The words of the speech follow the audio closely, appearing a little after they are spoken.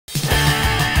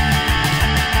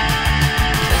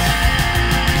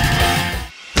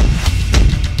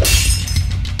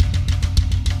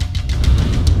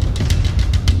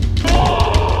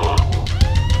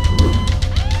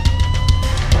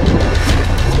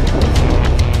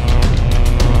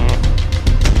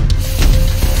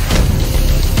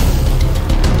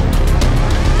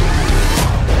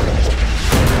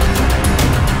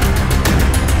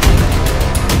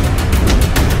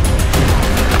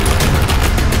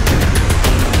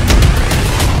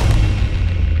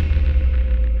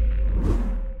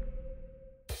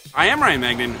I am Ryan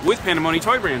Magnan with Pandemonium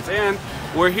Toy Brands, and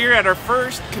we're here at our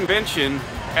first convention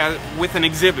with an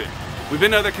exhibit. We've been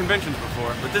to other conventions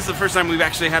before, but this is the first time we've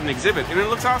actually had an exhibit, and it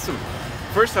looks awesome.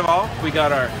 First of all, we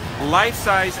got our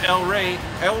life-size El Rey.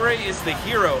 El Rey is the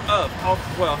hero of,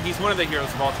 well, he's one of the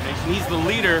heroes of alternation. He's the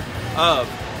leader of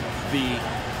the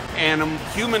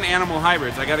human-animal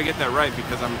hybrids. I gotta get that right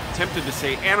because I'm tempted to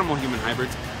say animal-human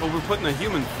hybrids, but we're putting the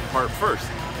human part first.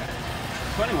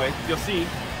 So anyway, you'll see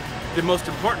the most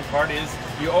important part is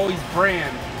you always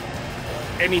brand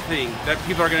anything that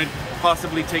people are gonna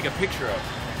possibly take a picture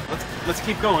of. Let's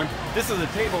keep going. This is a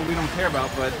table we don't care about,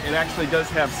 but it actually does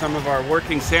have some of our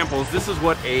working samples. This is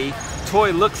what a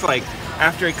toy looks like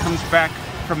after it comes back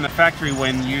from the factory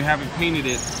when you haven't painted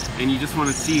it and you just want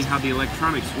to see how the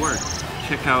electronics work.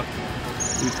 Check out,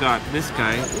 we've got this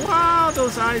guy. Wow,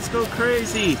 those eyes go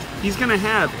crazy. He's gonna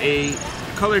have a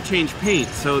color change paint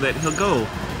so that he'll go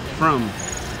from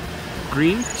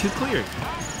green to clear.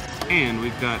 And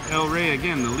we've got El Rey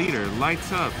again, the leader,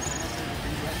 lights up.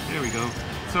 There we go.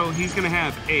 So he's gonna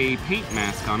have a paint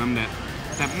mask on him that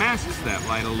masks that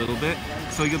light a little bit,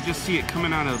 so you'll just see it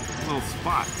coming out of little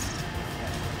spots.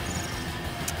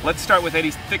 Let's start with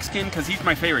Eddie's thick skin because he's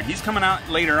my favorite. He's coming out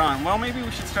later on. Well, maybe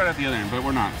we should start at the other end, but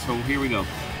we're not. So here we go.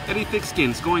 Eddie thick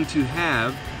skin's going to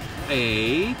have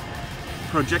a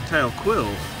projectile quill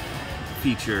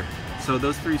feature. So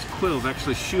those three quills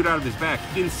actually shoot out of his back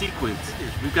in sequence.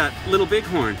 We've got Little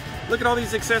Bighorn. Look at all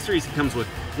these accessories he comes with.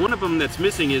 One of them that's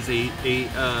missing is a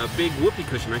big whoopee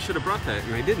cushion. I should have brought that,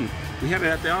 and I didn't. We had it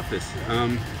at the office.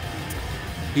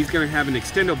 He's going to have an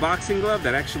extendo boxing glove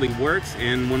that actually works,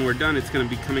 and when we're done, it's going to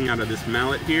be coming out of this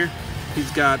mallet here. He's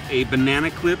got a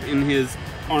banana clip in his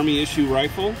Army issue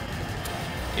rifle,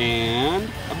 and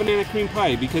a banana cream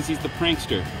pie because he's the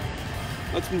prankster.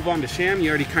 Let's move on to Sham. You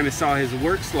already kind of saw his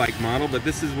works-like model, but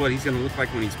this is what he's going to look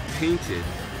like when he's painted.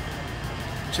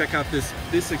 Check out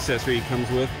this accessory he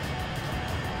comes with.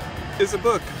 It's a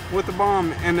book with a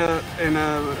bomb and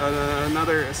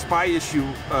another spy issue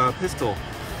pistol,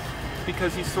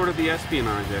 because he's sort of the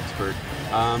espionage expert.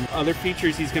 Other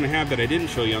features he's going to have that I didn't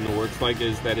show you on the works like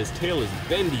is that his tail is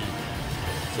bendy.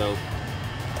 So,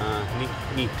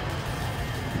 neat.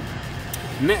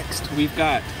 Next, we've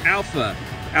got Alpha.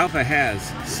 Alpha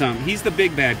has some, he's the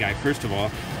big bad guy, first of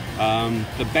all.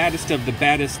 The baddest of the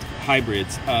baddest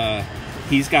hybrids.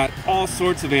 He's got all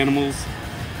sorts of animals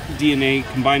DNA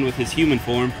combined with his human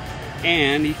form,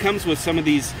 and he comes with some of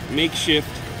these makeshift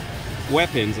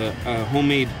weapons, a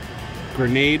homemade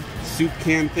grenade soup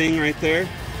can thing right there,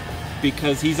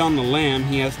 because he's on the lam.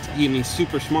 He's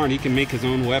super smart. He can make his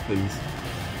own weapons.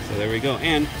 So there we go.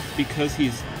 And because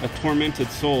he's a tormented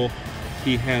soul,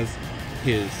 he has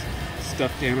his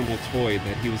stuffed animal toy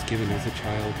that he was given as a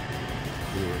child.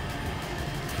 Anyway.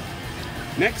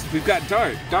 Next, we've got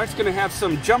Dart. Dart's going to have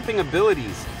some jumping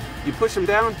abilities. You push him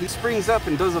down, he springs up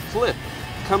and does a flip.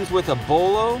 Comes with a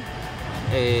bolo,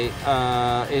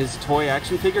 his toy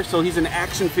action figure. So he's an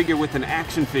action figure with an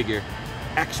action figure.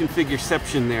 Action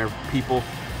figureception there, people.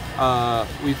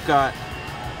 We've got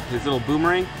his little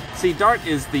boomerang. See, Dart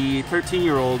is the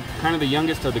 13-year-old, kind of the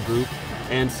youngest of the group,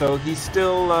 and so he's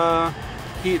still,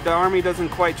 the Army doesn't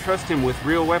quite trust him with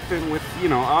real weapon, with,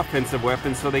 offensive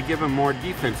weapons, so they give him more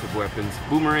defensive weapons,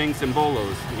 boomerangs and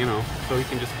bolos, so he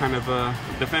can just kind of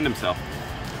defend himself.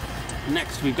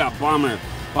 Next, we've got Bomber.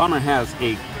 Bomber has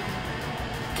a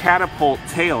catapult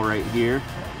tail right here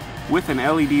with an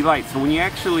LED light. So when you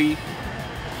actually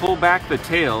pull back the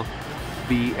tail,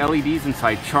 the LEDs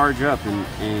inside charge up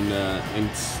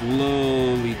and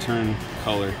slowly turn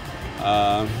color.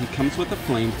 He comes with a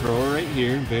flamethrower right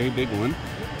here, very big one,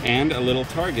 and a little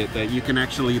target that you can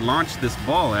actually launch this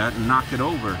ball at and knock it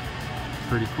over.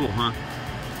 Pretty cool, huh?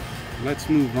 Let's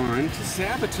move on to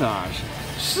Sabotage.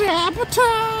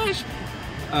 Sabotage!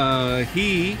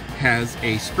 He has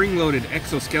a spring-loaded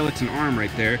exoskeleton arm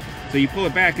right there. So you pull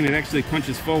it back and it actually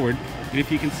punches forward. And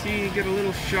if you can see, get a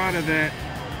little shot of that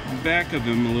back of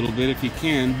him a little bit. If you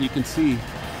can see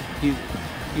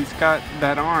he's got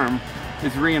that arm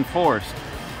is reinforced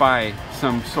by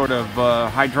some sort of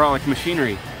hydraulic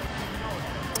machinery.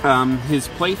 His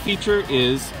play feature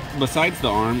is, besides the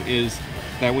arm, is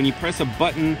that when you press a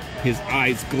button, his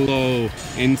eyes glow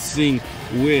and sync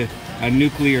with a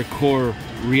nuclear core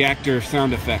reactor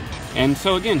sound effect. And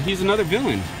so again, he's another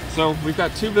villain. So we've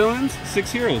got 2 villains,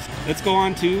 6 heroes. Let's go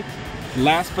on to,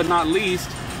 last but not least,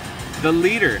 the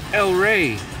leader, El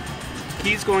Rey.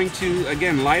 He's going to,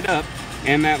 again, light up,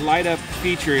 and that light up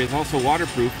feature is also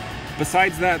waterproof.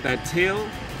 Besides that, that tail,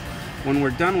 when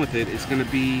we're done with it, is going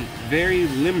to be very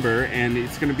limber, and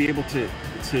it's going to be able to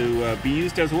to be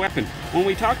used as a weapon. When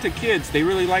we talk to kids, they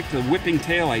really like the whipping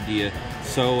tail idea.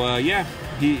 So yeah,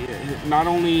 he not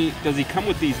only does he come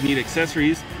with these neat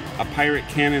accessories, a pirate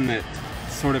cannon that's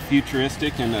sort of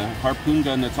futuristic, and a harpoon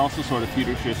gun that's also sort of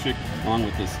futuristic, along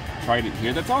with this trident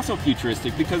here that's also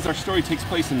futuristic because our story takes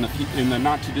place in the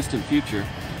not too distant future.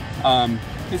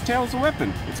 His tail is a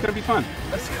weapon. It's going to be fun.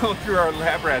 Let's go through our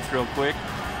lab rats real quick.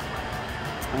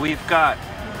 We've got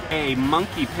a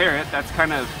monkey parrot that's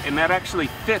and that actually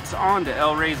fits onto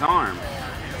El Rey's arm.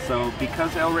 So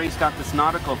because El Rey's got this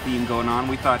nautical theme going on,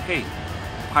 we thought, hey,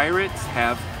 pirates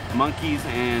have monkeys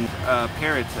and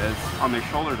parrots as on their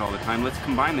shoulders all the time. Let's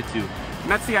combine the two. And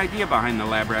that's the idea behind the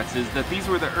lab rats, is that these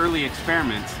were the early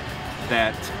experiments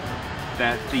that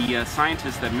the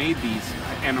scientists that made these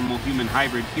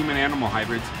human-animal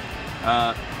hybrids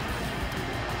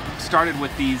started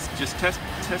with these just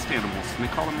test animals, and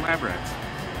they call them lab rats.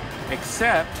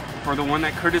 Except for the one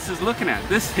that Curtis is looking at.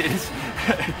 This is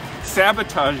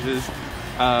Sabotage's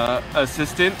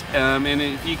assistant, and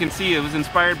if you can see, it was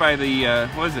inspired by the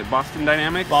what is it, Boston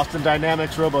Dynamics? Boston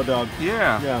Dynamics RoboDog.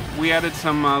 Yeah. We added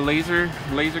some laser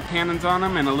cannons on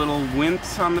him and a little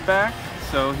winch on the back,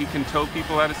 so he can tow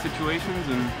people out of situations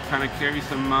and kind of carry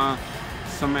some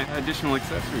additional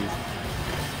accessories.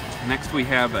 Next we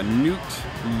have a Newt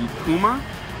Puma.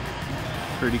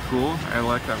 Pretty cool. I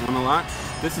like that one a lot.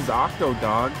 This is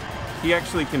Octodog. He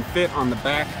actually can fit on the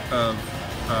back of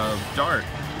Dart,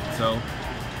 so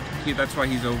that's why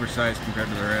he's oversized compared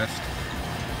to the rest.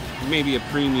 Maybe a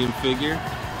premium figure.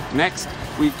 Next,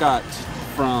 we've got,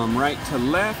 from right to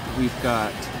left, we've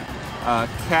got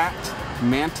Cat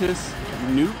Mantis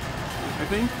Newt, I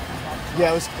think.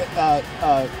 Yeah, it was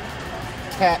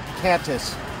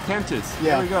Cantus. Cantus.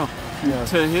 Yeah. There we go. Yeah.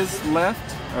 To his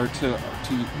left, or to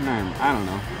no, I don't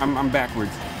know. I'm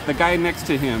backwards. The guy next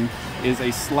to him is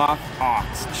a sloth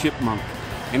ox chipmunk,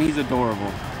 and he's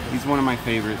adorable. He's one of my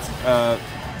favorites.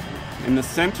 In the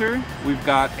center, we've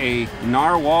got a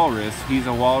narwhalrus. He's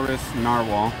a walrus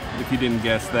narwhal, if you didn't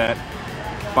guess that.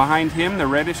 Behind him, the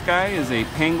reddish guy, is a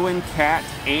penguin cat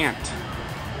ant.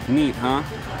 Neat, huh?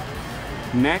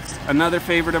 Next, another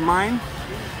favorite of mine,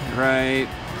 right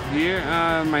here.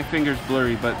 My finger's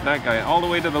blurry, but that guy all the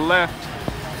way to the left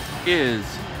is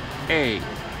a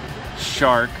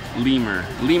shark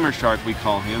lemur shark, we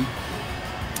call him.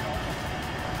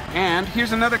 And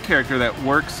here's another character that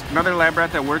works, another lab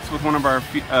rat that works with one of our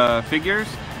figures.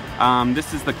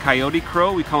 This is the Coyote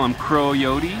Crow. We call him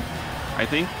Crow-yote, I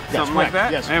think. Yes, something correct. like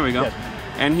that. Yes. There we go. Yes.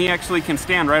 And he actually can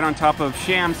stand right on top of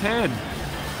Sham's head.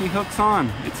 He hooks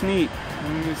on. It's neat.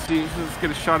 You see, let's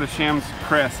get a shot of Sham's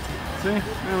crest. See?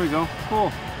 There we go.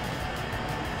 Cool.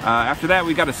 After that,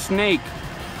 we got a snake,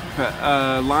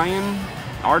 lion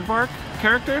aardvark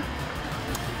character.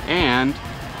 And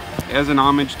as an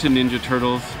homage to Ninja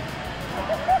Turtles,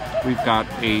 we've got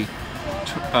a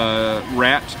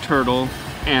rat turtle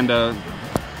and a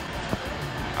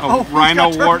rhino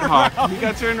warthog. He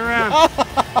got turned around.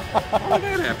 How did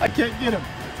that happen? I can't get him.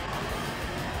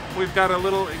 We've got a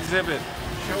little exhibit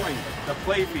showing the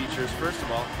play features, first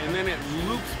of all, and then it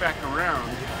loops back around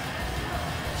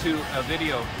to a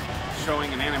video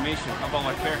showing an animation of all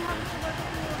our characters.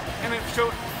 And it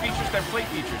features their play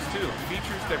features too.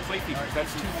 Features their play features.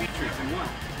 That's two features in one.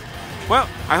 Well,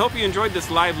 I hope you enjoyed this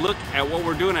live look at what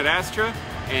we're doing at ASTRA,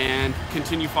 and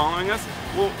continue following us.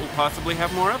 We'll possibly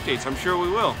have more updates. I'm sure we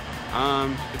will.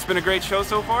 It's been a great show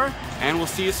so far, and we'll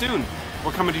see you soon.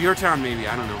 We're coming to your town, maybe.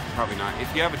 I don't know. Probably not.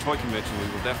 If you have a toy convention, we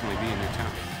will definitely be in your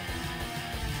town.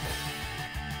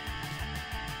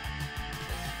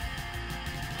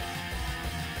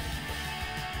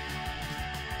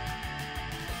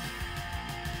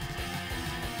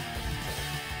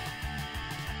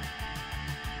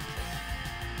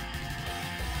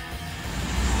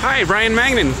 Hi, Brian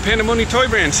Magnan, Pandemonium Toy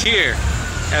Brands here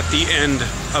at the end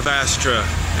of ASTRA,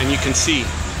 and you can see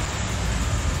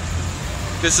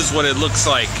this is what it looks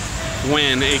like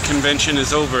when a convention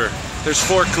is over. There's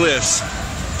forklifts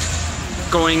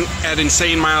going at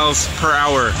insane miles per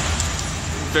hour.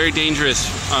 Very dangerous,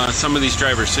 some of these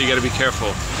drivers, so you gotta be careful.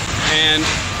 And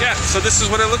yeah, so this is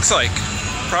what it looks like.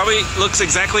 Probably looks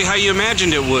exactly how you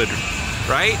imagined it would,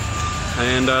 right?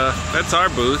 And that's our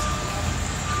booth.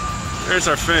 There's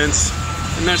our fence,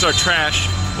 and there's our trash.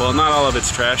 Well, not all of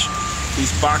it's trash.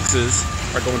 These boxes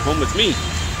are going home with me.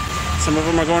 Some of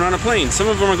them are going on a plane. Some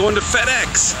of them are going to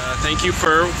FedEx. Thank you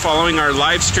for following our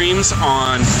live streams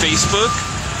on Facebook.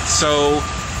 So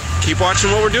keep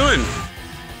watching what we're doing.